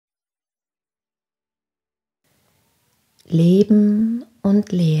Leben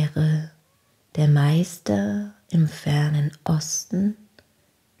und Lehre, der Meister im fernen Osten,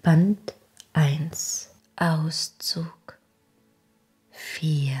 Band 1, Auszug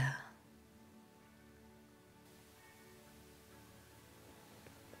 4.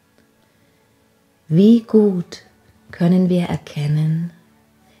 Wie gut können wir erkennen,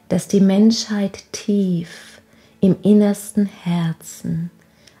 dass die Menschheit tief im innersten Herzen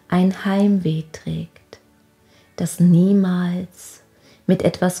ein Heimweh trägt, das niemals mit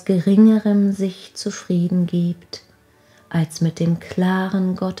etwas Geringerem sich zufrieden gibt, als mit dem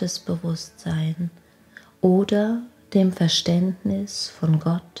klaren Gottesbewusstsein oder dem Verständnis von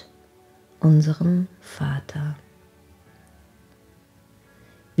Gott, unserem Vater.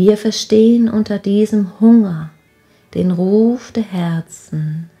 Wir verstehen unter diesem Hunger den Ruf der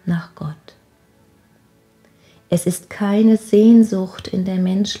Herzen nach Gott. Es ist keine Sehnsucht in der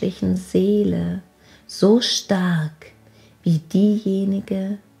menschlichen Seele so stark wie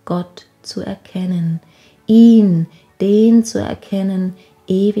diejenige, Gott zu erkennen, ihn, den zu erkennen,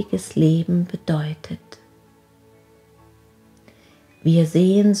 ewiges Leben bedeutet. Wir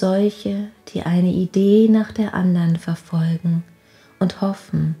sehen solche, die eine Idee nach der anderen verfolgen und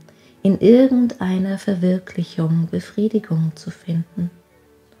hoffen, in irgendeiner Verwirklichung Befriedigung zu finden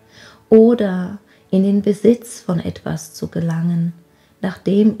oder in den Besitz von etwas zu gelangen,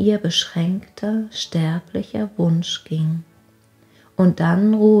 nachdem ihr beschränkter, sterblicher Wunsch ging, und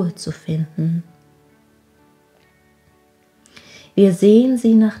dann Ruhe zu finden. Wir sehen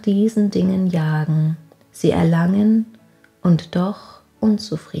sie nach diesen Dingen jagen, sie erlangen und doch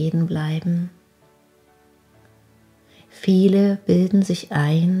unzufrieden bleiben. Viele bilden sich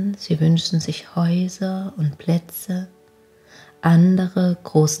ein, sie wünschen sich Häuser und Plätze, andere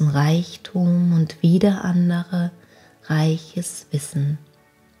großen Reichtum und wieder andere reiches Wissen.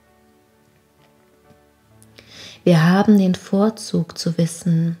 Wir haben den Vorzug zu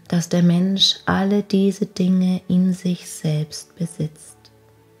wissen, dass der Mensch alle diese Dinge in sich selbst besitzt.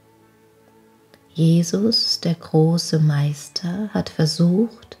 Jesus, der große Meister, hat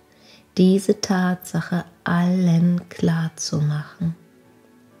versucht, diese Tatsache allen klar zu machen.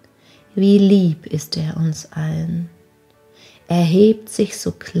 Wie lieb ist er uns allen. Er hebt sich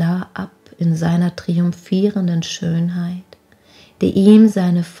so klar ab in seiner triumphierenden Schönheit, die ihm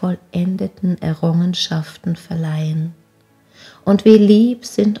seine vollendeten Errungenschaften verleihen. Und wie lieb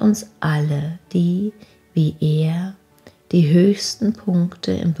sind uns alle, die, wie er, die höchsten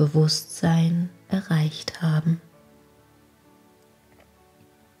Punkte im Bewusstsein erreicht haben.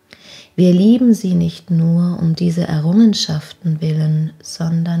 Wir lieben sie nicht nur um diese Errungenschaften willen,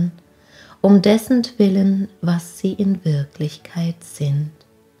 sondern um dessen Willen, was sie in Wirklichkeit sind.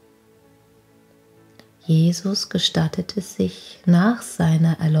 Jesus gestattete sich nach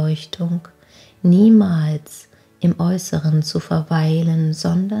seiner Erleuchtung niemals im Äußeren zu verweilen,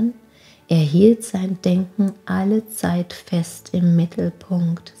 sondern er hielt sein Denken allezeit fest im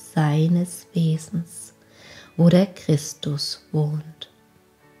Mittelpunkt seines Wesens, wo der Christus wohnt.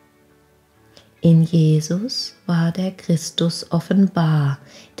 In Jesus war der Christus offenbar,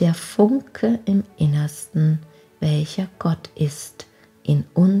 der Funke im Innersten, welcher Gott ist, in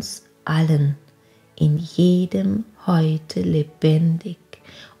uns allen, in jedem heute lebendig,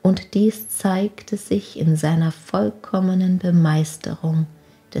 und dies zeigte sich in seiner vollkommenen Bemeisterung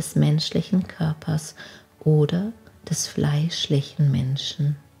des menschlichen Körpers oder des fleischlichen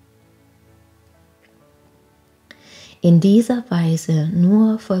Menschen. In dieser Weise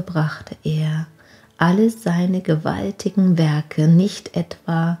nur vollbrachte er alle seine gewaltigen Werke, nicht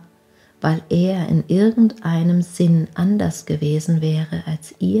etwa, weil er in irgendeinem Sinn anders gewesen wäre,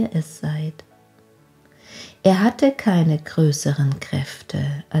 als ihr es seid. Er hatte keine größeren Kräfte,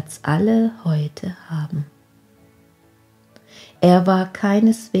 als alle heute haben. Er war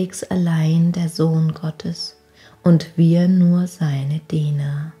keineswegs allein der Sohn Gottes und wir nur seine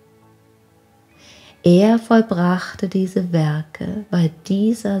Diener. Er vollbrachte diese Werke, weil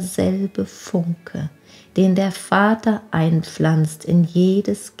dieser selbe Funke, den der Vater einpflanzt in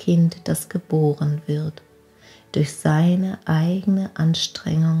jedes Kind, das geboren wird, durch seine eigene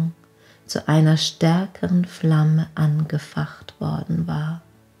Anstrengung zu einer stärkeren Flamme angefacht worden war,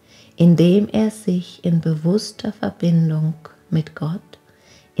 indem er sich in bewusster Verbindung mit Gott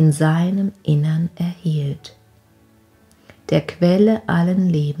in seinem Innern erhielt, der Quelle allen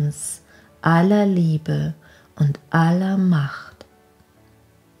Lebens, aller Liebe und aller Macht.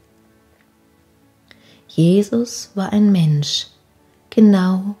 Jesus war ein Mensch,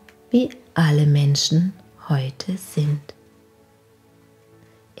 genau wie alle Menschen heute sind.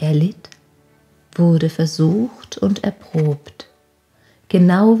 Er litt, wurde versucht und erprobt,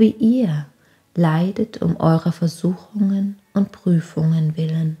 genau wie ihr leidet um eurer Versuchungen und Prüfungen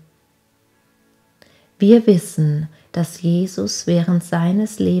willen. Wir wissen, dass Jesus während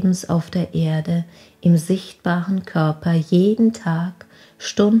seines Lebens auf der Erde im sichtbaren Körper jeden Tag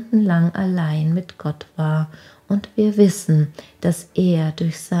stundenlang allein mit Gott war, und wir wissen, dass er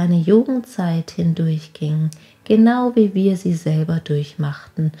durch seine Jugendzeit hindurchging, genau wie wir sie selber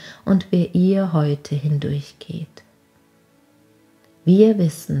durchmachten und wie ihr heute hindurchgeht. Wir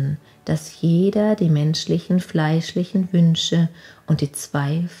wissen, dass jeder die menschlichen, fleischlichen Wünsche und die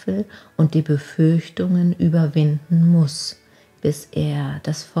Zweifel und die Befürchtungen überwinden muss, bis er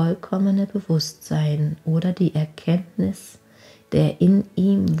das vollkommene Bewusstsein oder die Erkenntnis der in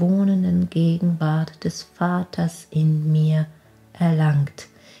ihm wohnenden Gegenwart des Vaters in mir erlangt,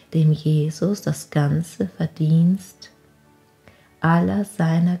 dem Jesus das ganze Verdienst aller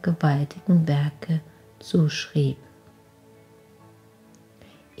seiner gewaltigen Werke zuschrieb.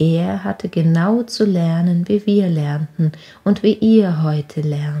 Er hatte genau zu lernen, wie wir lernten und wie ihr heute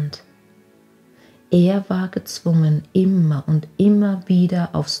lernt. Er war gezwungen, immer und immer wieder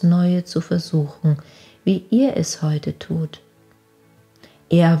aufs Neue zu versuchen, wie ihr es heute tut.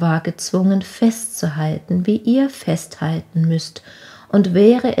 Er war gezwungen, festzuhalten, wie ihr festhalten müsst, und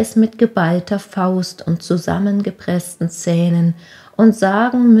wäre es mit geballter Faust und zusammengepressten Zähnen und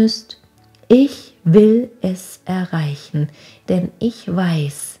sagen müsst, ich will es erreichen, denn ich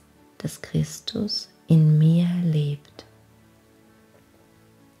weiß, dass Christus in mir lebt.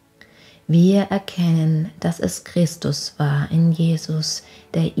 Wir erkennen, dass es Christus war in Jesus,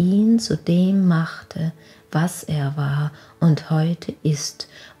 der ihn zu dem machte, was er war und heute ist,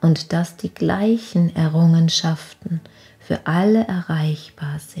 und dass die gleichen Errungenschaften für alle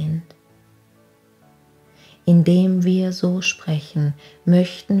erreichbar sind. Indem wir so sprechen,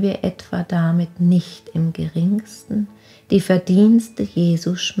 möchten wir etwa damit nicht im geringsten die Verdienste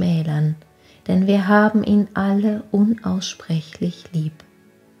Jesu schmälern, denn wir haben ihn alle unaussprechlich lieb.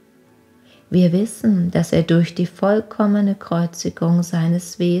 Wir wissen, dass er durch die vollkommene Kreuzigung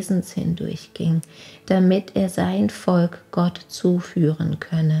seines Wesens hindurchging, damit er sein Volk Gott zuführen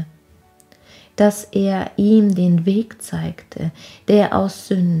könne, dass er ihm den Weg zeigte, der aus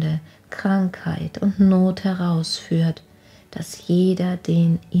Sünde, Krankheit und Not herausführt, dass jeder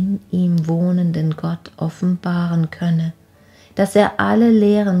den in ihm wohnenden Gott offenbaren könne, dass er alle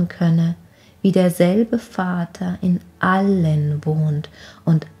lehren könne, wie derselbe Vater in allen wohnt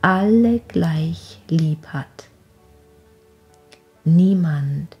und alle gleich lieb hat.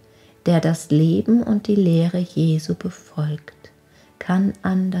 Niemand, der das Leben und die Lehre Jesu befolgt, kann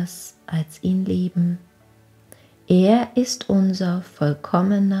anders als ihn lieben. Er ist unser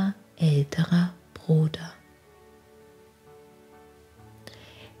vollkommener älterer Bruder.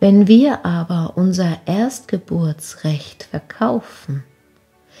 Wenn wir aber unser Erstgeburtsrecht verkaufen,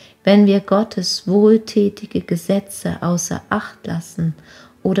 wenn wir Gottes wohltätige Gesetze außer Acht lassen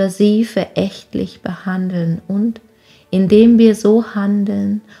oder sie verächtlich behandeln und, indem wir so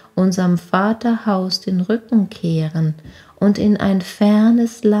handeln, unserem Vaterhaus den Rücken kehren und in ein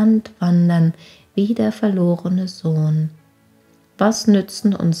fernes Land wandern wie der verlorene Sohn, was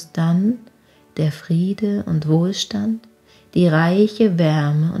nützen uns dann der Friede und Wohlstand, die reiche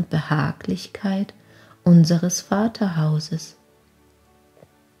Wärme und Behaglichkeit unseres Vaterhauses?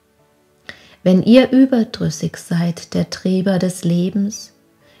 Wenn ihr überdrüssig seid, der Träger des Lebens,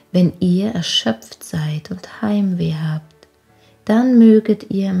 wenn ihr erschöpft seid und Heimweh habt, dann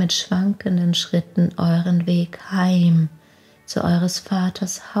möget ihr mit schwankenden Schritten euren Weg heim zu eures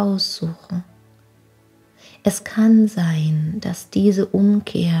Vaters Haus suchen. Es kann sein, dass diese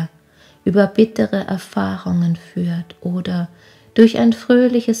Umkehr über bittere Erfahrungen führt oder durch ein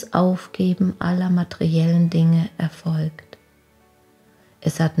fröhliches Aufgeben aller materiellen Dinge erfolgt.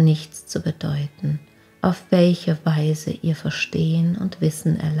 Es hat nichts zu bedeuten, auf welche Weise ihr Verstehen und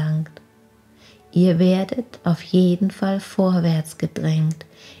Wissen erlangt. Ihr werdet auf jeden Fall vorwärts gedrängt,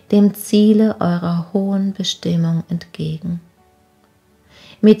 dem Ziele eurer hohen Bestimmung entgegen.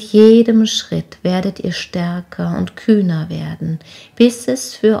 Mit jedem Schritt werdet ihr stärker und kühner werden, bis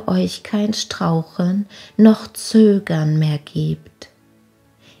es für euch kein Straucheln noch Zögern mehr gibt.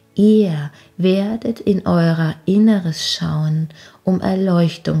 Ihr werdet in euer Inneres schauen, um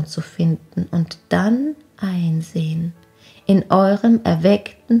Erleuchtung zu finden und dann einsehen, in eurem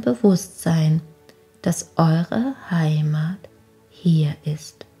erweckten Bewusstsein, dass eure Heimat hier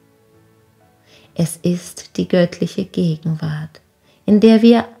ist. Es ist die göttliche Gegenwart, in der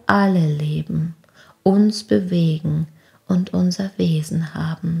wir alle leben, uns bewegen und unser Wesen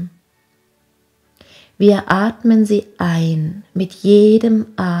haben. Wir atmen sie ein mit jedem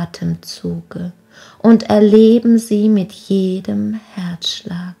Atemzuge und erleben sie mit jedem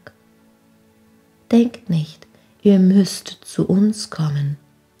Herzschlag. Denkt nicht, ihr müsst zu uns kommen.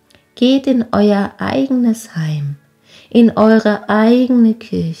 Geht in euer eigenes Heim, in eure eigene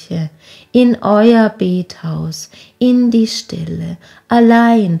Kirche, in euer Bethaus, in die Stille,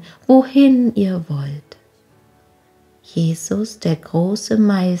 allein, wohin ihr wollt. Jesus, der große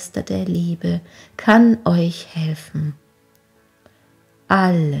Meister der Liebe, kann euch helfen.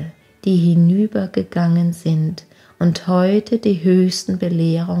 Alle, die hinübergegangen sind und heute die höchsten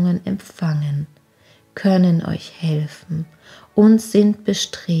Belehrungen empfangen, können euch helfen und sind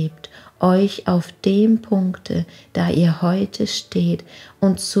bestrebt, euch auf dem Punkte, da ihr heute steht,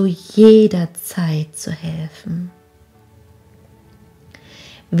 und zu jeder Zeit zu helfen.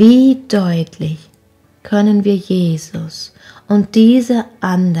 Wie deutlich können wir Jesus und diese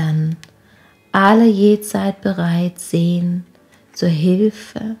anderen alle jederzeit bereit sehen zur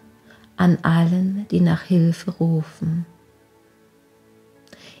Hilfe an allen, die nach Hilfe rufen.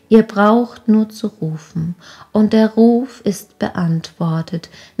 Ihr braucht nur zu rufen, und der Ruf ist beantwortet,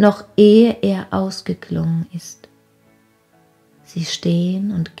 noch ehe er ausgeklungen ist. Sie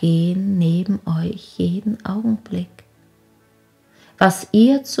stehen und gehen neben euch jeden Augenblick. Was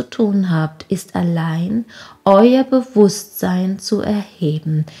ihr zu tun habt, ist allein euer Bewusstsein zu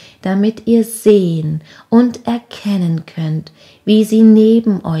erheben, damit ihr sehen und erkennen könnt, wie sie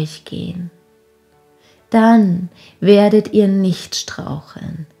neben euch gehen. Dann werdet ihr nicht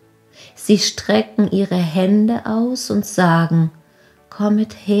straucheln. Sie strecken ihre Hände aus und sagen: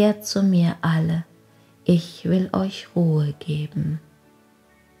 Kommet her zu mir alle, ich will euch Ruhe geben.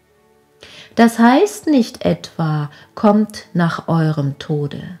 Das heißt nicht etwa, kommt nach eurem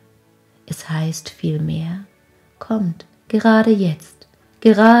Tode. Es heißt vielmehr, kommt gerade jetzt,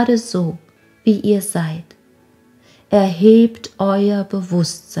 gerade so, wie ihr seid. Erhebt euer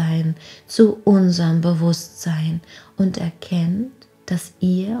Bewusstsein zu unserem Bewusstsein und erkennt, dass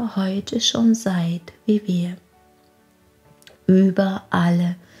ihr heute schon seid wie wir. Über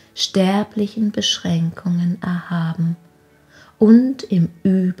alle sterblichen Beschränkungen erhaben und im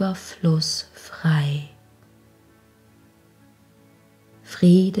Überfluss frei.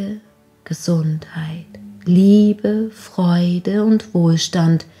 Friede, Gesundheit, Liebe, Freude und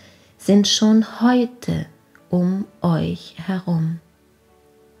Wohlstand sind schon heute um euch herum.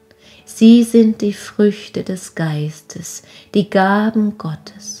 Sie sind die Früchte des Geistes, die Gaben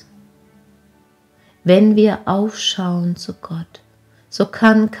Gottes. Wenn wir aufschauen zu Gott, so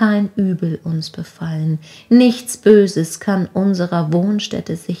kann kein Übel uns befallen, nichts Böses kann unserer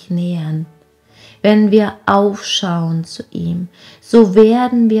Wohnstätte sich nähern. Wenn wir aufschauen zu ihm, so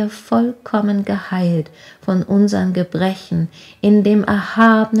werden wir vollkommen geheilt von unseren Gebrechen in dem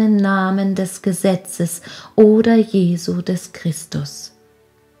erhabenen Namen des Gesetzes oder Jesu des Christus.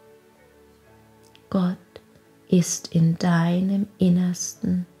 Gott ist in deinem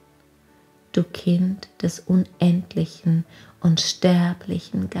Innersten, du Kind des unendlichen und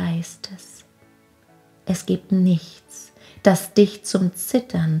sterblichen Geistes. Es gibt nichts, das dich zum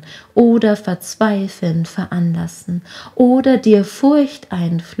Zittern oder Verzweifeln veranlassen oder dir Furcht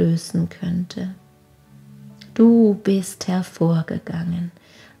einflößen könnte. Du bist hervorgegangen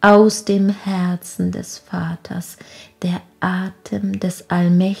aus dem Herzen des Vaters, der Atem des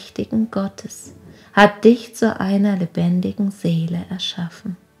allmächtigen Gottes hat dich zu einer lebendigen Seele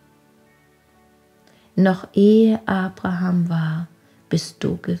erschaffen. Noch ehe Abraham war, bist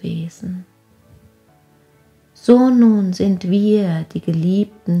du gewesen. So nun sind wir die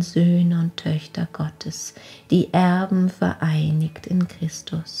geliebten Söhne und Töchter Gottes, die Erben vereinigt in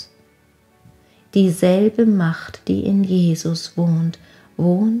Christus. Dieselbe Macht, die in Jesus wohnt,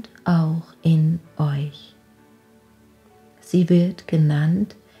 wohnt auch in euch. Sie wird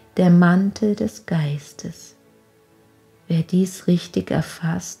genannt der Mantel des Geistes. Wer dies richtig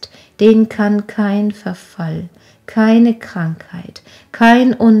erfasst, den kann kein Verfall, keine Krankheit,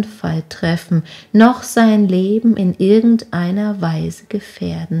 kein Unfall treffen, noch sein Leben in irgendeiner Weise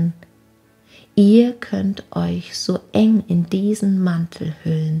gefährden. Ihr könnt euch so eng in diesen Mantel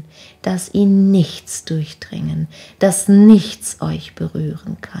hüllen, dass ihn nichts durchdringen, dass nichts euch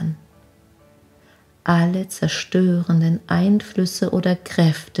berühren kann. Alle zerstörenden Einflüsse oder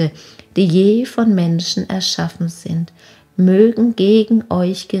Kräfte, die je von Menschen erschaffen sind, mögen gegen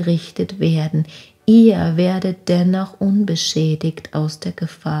euch gerichtet werden, ihr werdet dennoch unbeschädigt aus der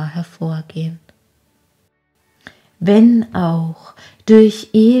Gefahr hervorgehen. Wenn auch durch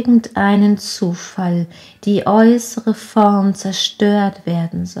irgendeinen Zufall die äußere Form zerstört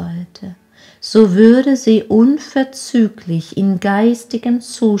werden sollte, so würde sie unverzüglich in geistigem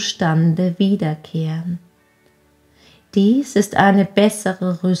Zustande wiederkehren. Dies ist eine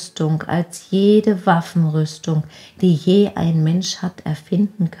bessere Rüstung als jede Waffenrüstung, die je ein Mensch hat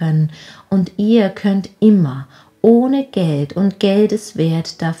erfinden können, und ihr könnt immer, ohne Geld und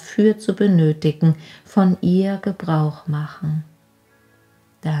Geldeswert dafür zu benötigen, von ihr Gebrauch machen.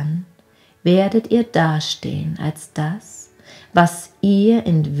 Dann werdet ihr dastehen als das, was ihr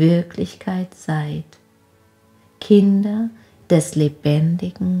in Wirklichkeit seid, Kinder des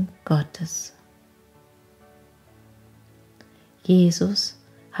lebendigen Gottes. Jesus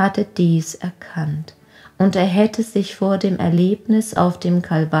hatte dies erkannt, und er hätte sich vor dem Erlebnis auf dem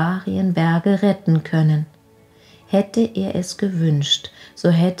Kalvarienberge retten können. Hätte er es gewünscht, so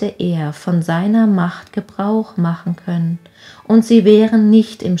hätte er von seiner Macht Gebrauch machen können, und sie wären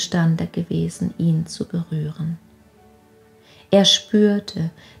nicht imstande gewesen, ihn zu berühren. Er spürte,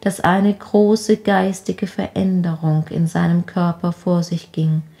 dass eine große geistige Veränderung in seinem Körper vor sich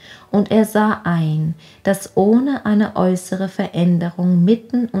ging, und er sah ein, dass ohne eine äußere Veränderung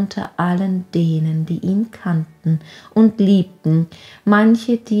mitten unter allen denen, die ihn kannten und liebten,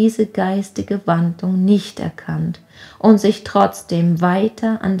 manche diese geistige Wandlung nicht erkannt und sich trotzdem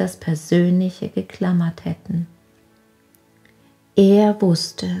weiter an das Persönliche geklammert hätten. Er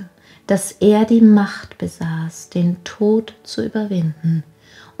wusste, dass er die Macht besaß, den Tod zu überwinden,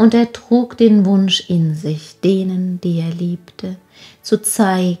 und er trug den Wunsch in sich, denen, die er liebte, zu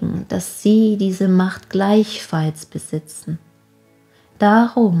zeigen, dass sie diese Macht gleichfalls besitzen.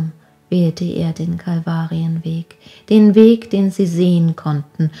 Darum wählte er den Kalvarienweg, den Weg, den sie sehen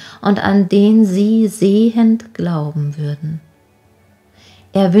konnten und an den sie sehend glauben würden.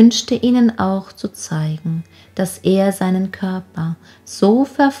 Er wünschte ihnen auch zu zeigen, dass er seinen Körper so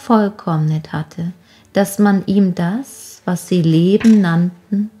vervollkommnet hatte, dass man ihm das, was sie Leben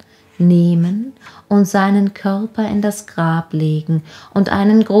nannten, nehmen und seinen Körper in das Grab legen und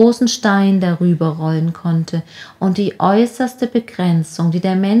einen großen Stein darüber rollen konnte, und die äußerste Begrenzung, die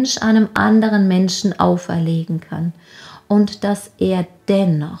der Mensch einem anderen Menschen auferlegen kann, und dass er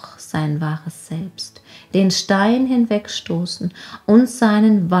dennoch sein wahres Selbst, den Stein hinwegstoßen und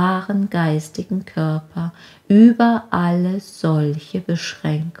seinen wahren geistigen Körper über alle solche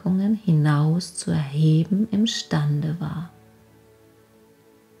Beschränkungen hinaus zu erheben imstande war.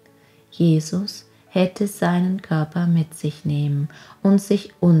 Jesus hätte seinen Körper mit sich nehmen und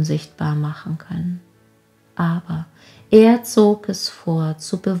sich unsichtbar machen können. Aber er zog es vor,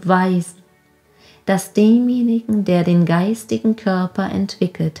 zu beweisen, dass demjenigen, der den geistigen Körper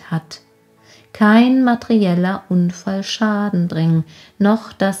entwickelt hat, kein materieller Unfall Schaden bringen,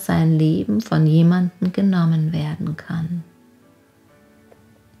 noch dass sein Leben von jemandem genommen werden kann.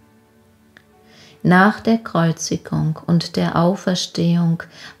 Nach der Kreuzigung und der Auferstehung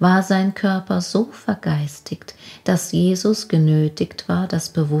war sein Körper so vergeistigt, dass Jesus genötigt war, das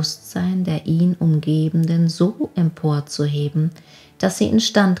Bewusstsein der ihn Umgebenden so emporzuheben, dass sie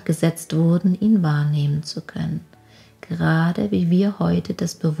instand gesetzt wurden, ihn wahrnehmen zu können, gerade wie wir heute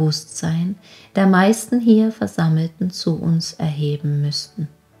das Bewusstsein der meisten hier Versammelten zu uns erheben müssten.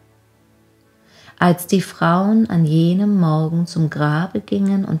 Als die Frauen an jenem Morgen zum Grabe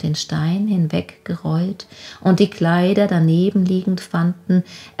gingen und den Stein hinweggerollt und die Kleider daneben liegend fanden,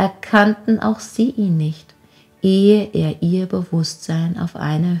 erkannten auch sie ihn nicht, ehe er ihr Bewusstsein auf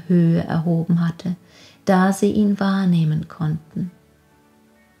eine Höhe erhoben hatte, da sie ihn wahrnehmen konnten.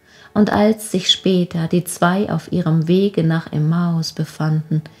 Und als sich später die zwei auf ihrem Wege nach Emmaus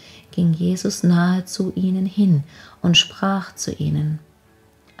befanden, ging Jesus nahe zu ihnen hin und sprach zu ihnen.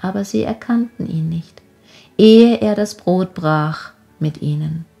 Aber sie erkannten ihn nicht, ehe er das Brot brach mit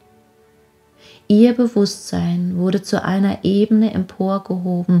ihnen. Ihr Bewusstsein wurde zu einer Ebene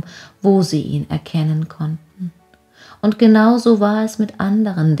emporgehoben, wo sie ihn erkennen konnten. Und genauso war es mit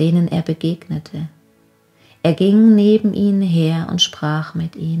anderen, denen er begegnete. Er ging neben ihnen her und sprach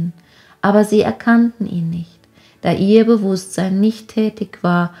mit ihnen, aber sie erkannten ihn nicht, da ihr Bewusstsein nicht tätig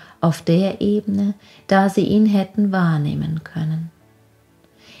war auf der Ebene, da sie ihn hätten wahrnehmen können.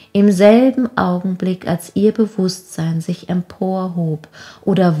 Im selben Augenblick, als ihr Bewusstsein sich emporhob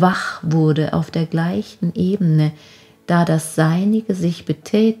oder wach wurde auf der gleichen Ebene, da das Seinige sich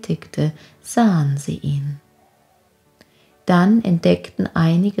betätigte, sahen sie ihn. Dann entdeckten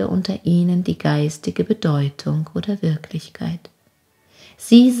einige unter ihnen die geistige Bedeutung oder Wirklichkeit.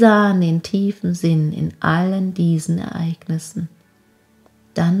 Sie sahen den tiefen Sinn in allen diesen Ereignissen.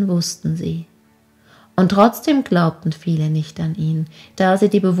 Dann wussten sie. Und trotzdem glaubten viele nicht an ihn, da sie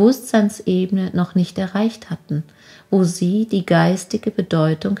die Bewusstseinsebene noch nicht erreicht hatten, wo sie die geistige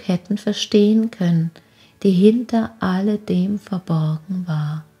Bedeutung hätten verstehen können, die hinter alledem verborgen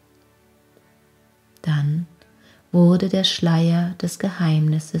war. Dann wurde der Schleier des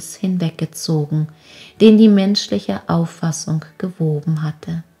Geheimnisses hinweggezogen, den die menschliche Auffassung gewoben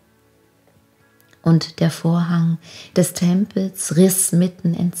hatte. Und der Vorhang des Tempels riss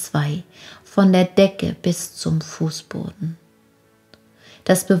mitten entzwei, von der Decke bis zum Fußboden.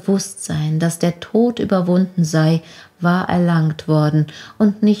 Das Bewusstsein, dass der Tod überwunden sei, war erlangt worden,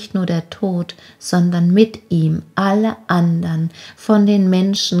 und nicht nur der Tod, sondern mit ihm alle anderen von den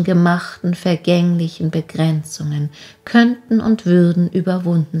Menschen gemachten vergänglichen Begrenzungen könnten und würden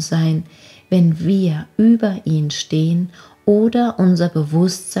überwunden sein, wenn wir über ihn stehen oder unser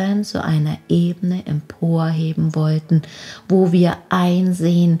Bewusstsein zu einer Ebene emporheben wollten, wo wir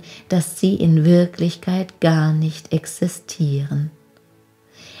einsehen, dass sie in Wirklichkeit gar nicht existieren.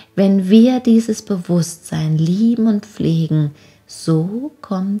 Wenn wir dieses Bewusstsein lieben und pflegen, so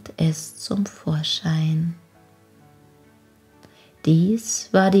kommt es zum Vorschein. Dies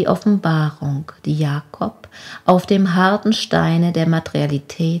war die Offenbarung, die Jakob auf dem harten Steine der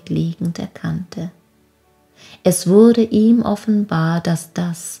Materialität liegend erkannte. Es wurde ihm offenbar, dass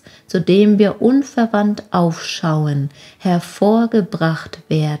das, zu dem wir unverwandt aufschauen, hervorgebracht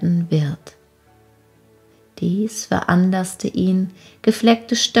werden wird. Dies veranlasste ihn,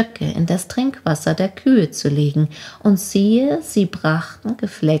 gefleckte Stöcke in das Trinkwasser der Kühe zu legen, und siehe, sie brachten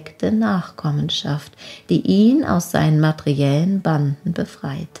gefleckte Nachkommenschaft, die ihn aus seinen materiellen Banden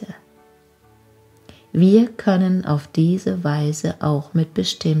befreite. Wir können auf diese Weise auch mit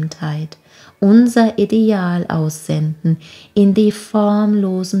Bestimmtheit unser Ideal aussenden in die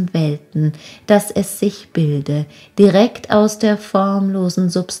formlosen Welten, dass es sich bilde, direkt aus der formlosen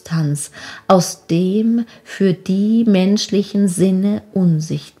Substanz, aus dem für die menschlichen Sinne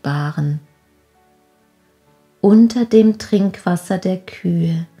Unsichtbaren. Unter dem Trinkwasser der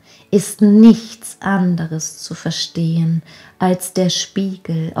Kühe ist nichts anderes zu verstehen als der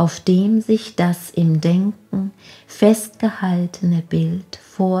Spiegel, auf dem sich das im Denken festgehaltene Bild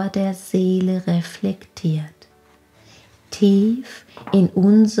vor der Seele reflektiert, tief in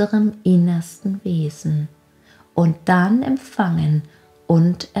unserem innersten Wesen und dann empfangen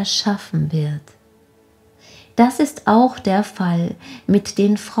und erschaffen wird. Das ist auch der Fall mit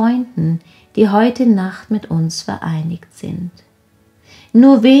den Freunden, die heute Nacht mit uns vereinigt sind.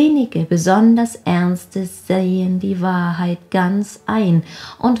 Nur wenige besonders Ernste sehen die Wahrheit ganz ein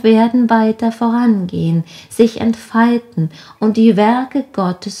und werden weiter vorangehen, sich entfalten und die Werke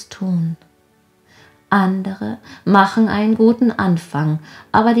Gottes tun. Andere machen einen guten Anfang,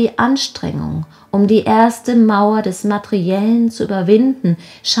 aber die Anstrengung, um die erste Mauer des Materiellen zu überwinden,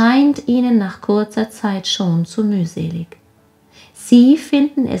 scheint ihnen nach kurzer Zeit schon zu mühselig. Sie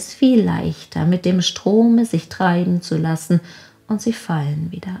finden es viel leichter, mit dem Strome sich treiben zu lassen, und sie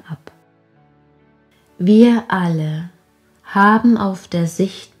fallen wieder ab. Wir alle haben auf der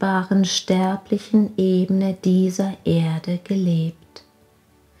sichtbaren sterblichen Ebene dieser Erde gelebt.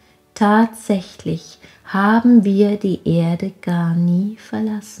 Tatsächlich haben wir die Erde gar nie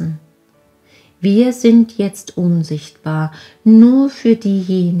verlassen. Wir sind jetzt unsichtbar, nur für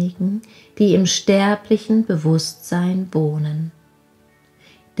diejenigen, die im sterblichen Bewusstsein wohnen.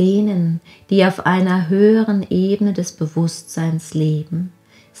 Denen, die auf einer höheren Ebene des Bewusstseins leben,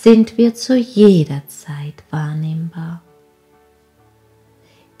 sind wir zu jeder Zeit wahrnehmbar.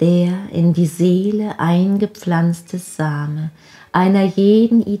 Der in die Seele eingepflanzte Same einer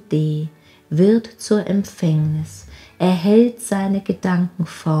jeden Idee wird zur Empfängnis, erhält seine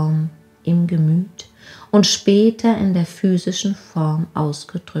Gedankenform im Gemüt und später in der physischen Form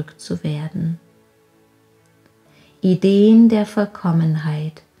ausgedrückt zu werden. Ideen der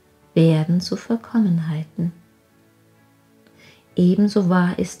Vollkommenheit werden zu Vollkommenheiten. Ebenso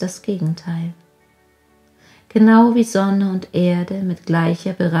wahr ist das Gegenteil. Genau wie Sonne und Erde mit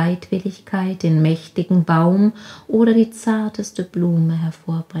gleicher Bereitwilligkeit den mächtigen Baum oder die zarteste Blume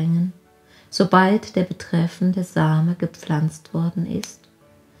hervorbringen, sobald der betreffende Same gepflanzt worden ist,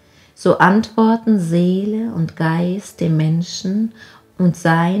 so antworten Seele und Geist dem Menschen und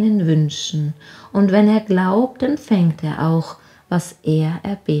seinen Wünschen, und wenn er glaubt, empfängt er auch, was er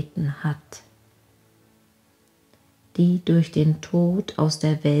erbeten hat. Die durch den Tod aus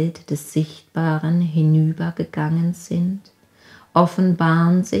der Welt des Sichtbaren hinübergegangen sind,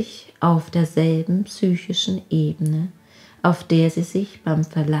 offenbaren sich auf derselben psychischen Ebene, auf der sie sich beim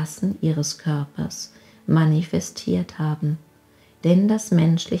Verlassen ihres Körpers manifestiert haben, denn das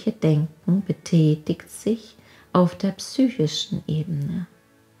menschliche Denken betätigt sich auf der psychischen Ebene.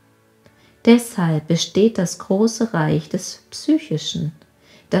 Deshalb besteht das große Reich des Psychischen,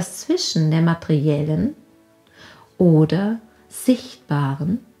 das zwischen der materiellen oder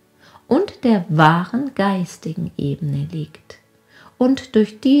sichtbaren und der wahren geistigen Ebene liegt Und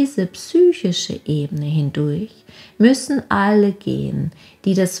durch diese psychische Ebene hindurch müssen alle gehen,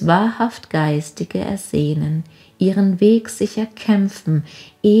 die das wahrhaft Geistige ersehnen, ihren Weg sich erkämpfen,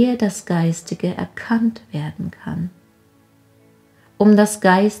 ehe das Geistige erkannt werden kann. Um das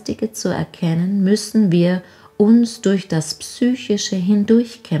Geistige zu erkennen, müssen wir uns durch das Psychische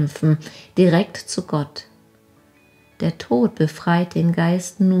hindurchkämpfen, direkt zu Gott. Der Tod befreit den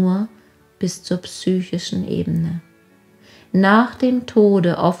Geist nur bis zur psychischen Ebene. Nach dem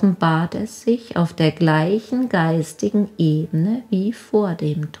Tode offenbart es sich auf der gleichen geistigen Ebene wie vor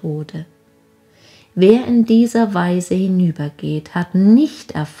dem Tode. Wer in dieser Weise hinübergeht, hat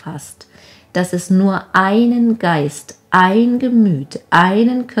nicht erfasst, dass es nur einen Geist, ein Gemüt,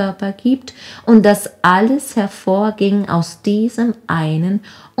 einen Körper gibt und dass alles hervorging aus diesem einen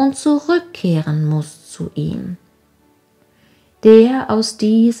und zurückkehren muss zu ihm. Der aus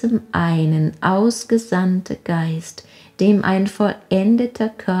diesem einen ausgesandte Geist, dem ein vollendeter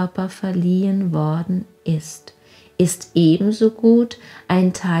Körper verliehen worden ist ebenso gut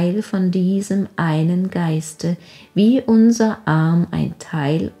ein Teil von diesem einen Geiste, wie unser Arm ein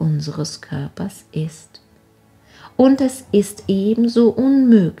Teil unseres Körpers ist. Und es ist ebenso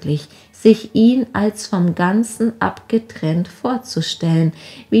unmöglich, sich ihn als vom Ganzen abgetrennt vorzustellen,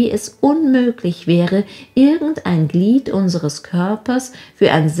 wie es unmöglich wäre, irgendein Glied unseres Körpers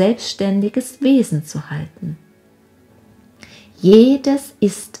für ein selbstständiges Wesen zu halten. Jedes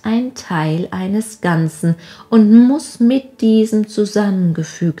ist ein Teil eines Ganzen und muss mit diesem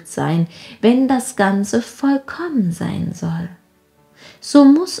zusammengefügt sein, wenn das Ganze vollkommen sein soll. So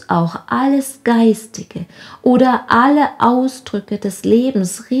muss auch alles Geistige oder alle Ausdrücke des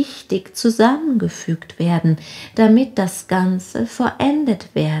Lebens richtig zusammengefügt werden, damit das Ganze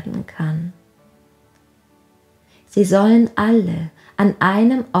vollendet werden kann. Sie sollen alle an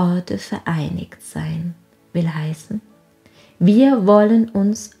einem Orte vereinigt sein, will heißen, wir wollen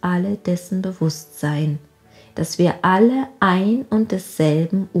uns alle dessen bewusst sein, dass wir alle ein und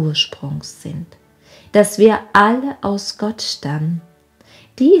desselben Ursprungs sind, dass wir alle aus Gott stammen.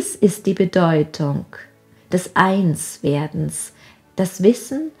 Dies ist die Bedeutung des Einswerdens, das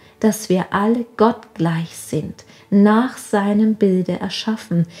Wissen, dass wir alle Gott gleich sind, nach seinem Bilde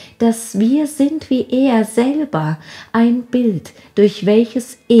erschaffen, dass wir sind wie er selber, ein Bild, durch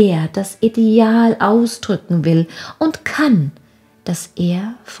welches er das Ideal ausdrücken will und kann, das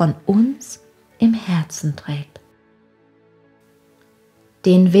er von uns im Herzen trägt.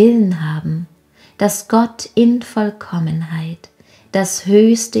 Den Willen haben, dass Gott in Vollkommenheit das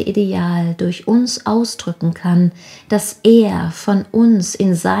höchste Ideal durch uns ausdrücken kann, das er von uns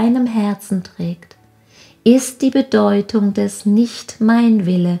in seinem Herzen trägt, ist die Bedeutung des nicht mein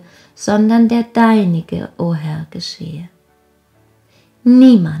Wille, sondern der deinige, o Herr, geschehe.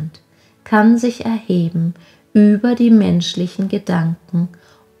 Niemand kann sich erheben über die menschlichen Gedanken,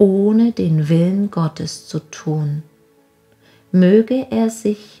 ohne den Willen Gottes zu tun. Möge er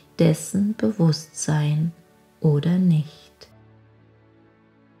sich dessen bewusst sein oder nicht.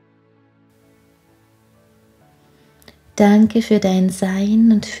 Danke für dein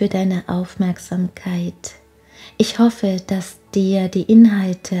Sein und für deine Aufmerksamkeit. Ich hoffe, dass dir die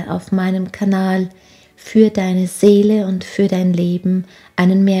Inhalte auf meinem Kanal für deine Seele und für dein Leben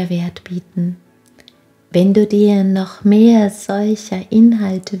einen Mehrwert bieten. Wenn du dir noch mehr solcher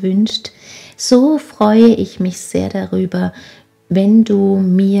Inhalte wünschst, so freue ich mich sehr darüber, wenn du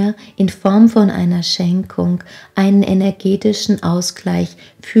mir in Form von einer Schenkung einen energetischen Ausgleich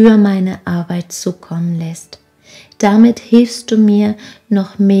für meine Arbeit zukommen lässt. Damit hilfst du mir,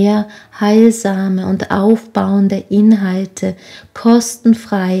 noch mehr heilsame und aufbauende Inhalte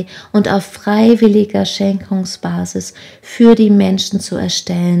kostenfrei und auf freiwilliger Schenkungsbasis für die Menschen zu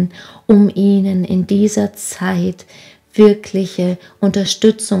erstellen, um ihnen in dieser Zeit wirkliche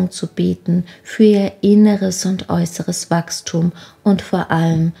Unterstützung zu bieten für ihr inneres und äußeres Wachstum und vor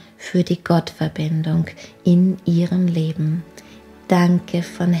allem für die Gottverbindung in ihrem Leben. Danke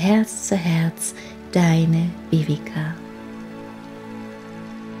von Herz zu Herz, deine WiVViCA.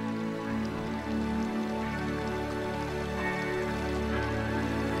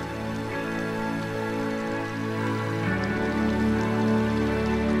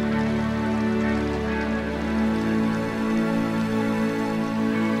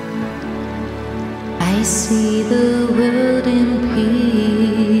 I see the world in peace.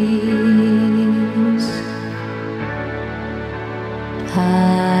 I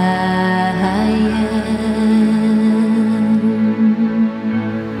am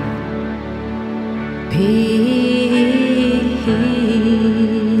peace.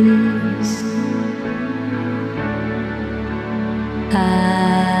 I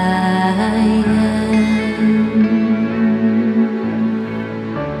am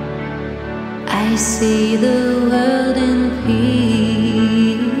I see the world in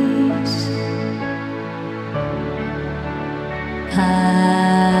peace. I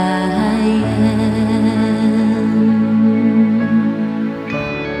am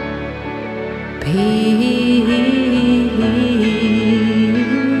peace.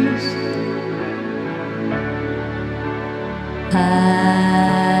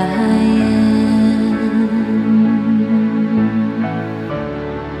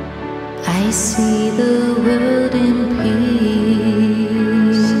 I see the world in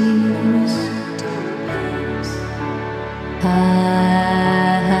peace. I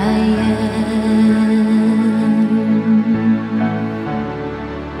am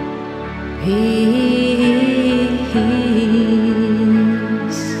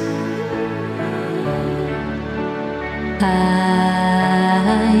peace.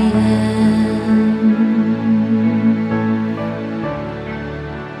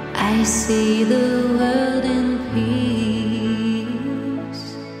 I see the world in peace.